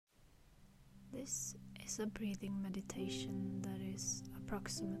This is a breathing meditation that is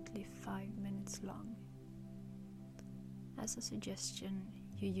approximately 5 minutes long. As a suggestion,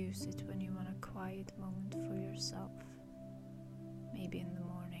 you use it when you want a quiet moment for yourself, maybe in the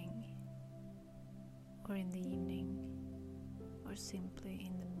morning, or in the evening, or simply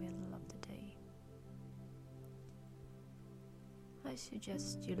in the middle of the day. I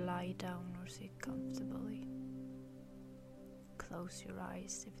suggest you lie down or sit comfortably. Close your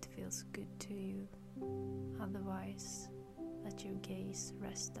eyes if it feels good to you, otherwise let your gaze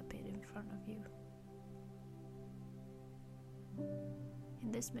rest a bit in front of you.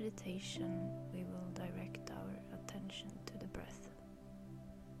 In this meditation, we will direct our attention to the breath.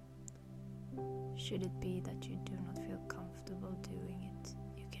 Should it be that you do not feel comfortable doing it,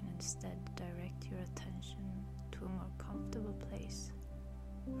 you can instead direct your attention to a more comfortable place,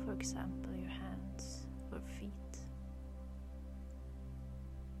 for example your hands or feet.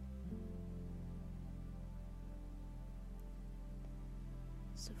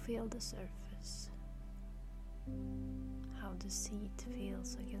 So feel the surface, how the seat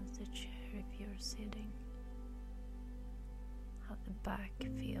feels against the chair if you're sitting, how the back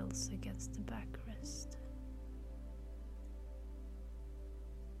feels against the backrest.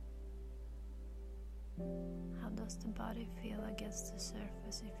 How does the body feel against the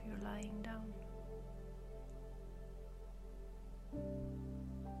surface if you're lying down?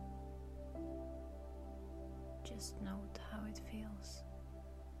 Just note how it feels.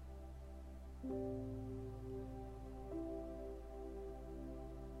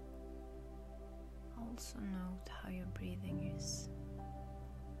 Also note how your breathing is.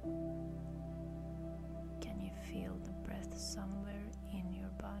 Can you feel the breath somewhere in your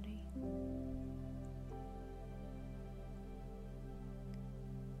body?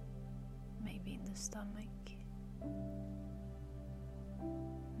 Maybe in the stomach,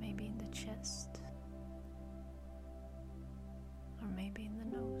 maybe in the chest, or maybe in the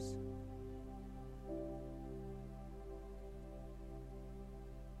nose.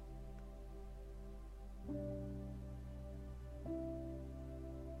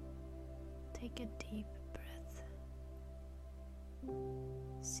 Take a deep breath.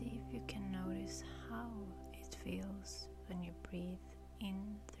 See if you can notice how it feels when you breathe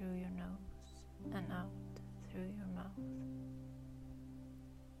in through your nose and out through your mouth.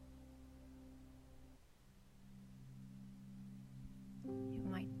 You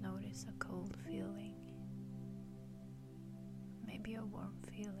might notice a cold feeling, maybe a warm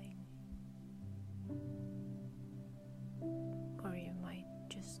feeling, or you might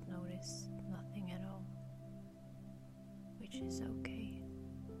just notice nothing at all, which is okay.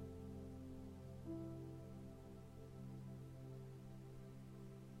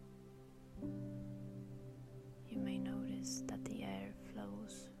 You may notice that the air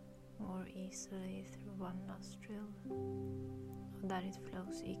flows more easily through one nostril, or that it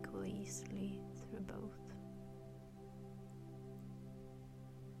flows equally easily through both.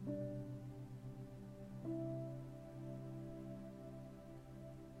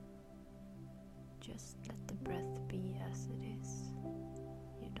 Just let the breath be as it is.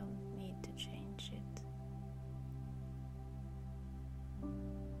 You don't need to change it.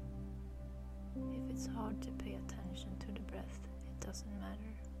 If it's hard to pay attention to the breath, it doesn't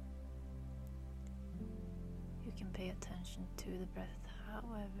matter. You can pay attention to the breath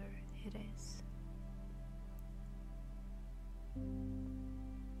however it is.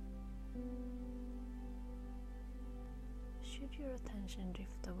 Should your attention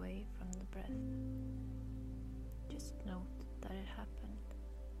drift away from the breath, just note that it happened.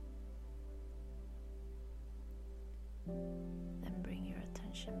 Then bring your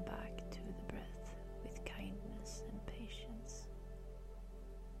attention back to the breath with kindness and patience.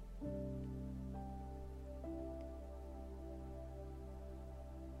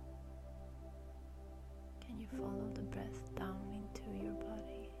 Can you follow the breath down into your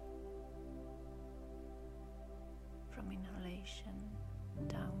body? From inhalation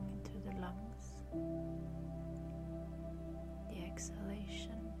down into the lungs, the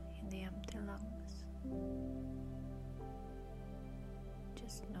exhalation in the empty lungs.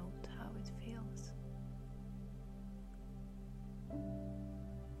 Just note how it feels.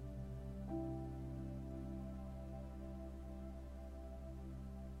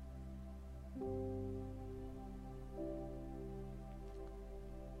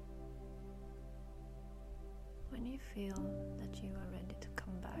 When you feel that you are ready to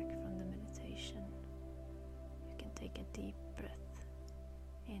come back from the meditation, you can take a deep breath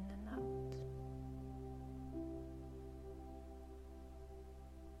in and out.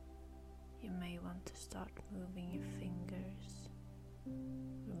 You may want to start moving your fingers,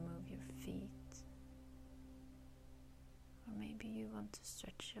 remove your feet, want to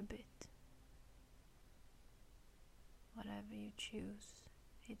stretch a bit. Whatever you choose,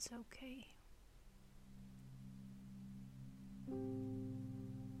 it's okay.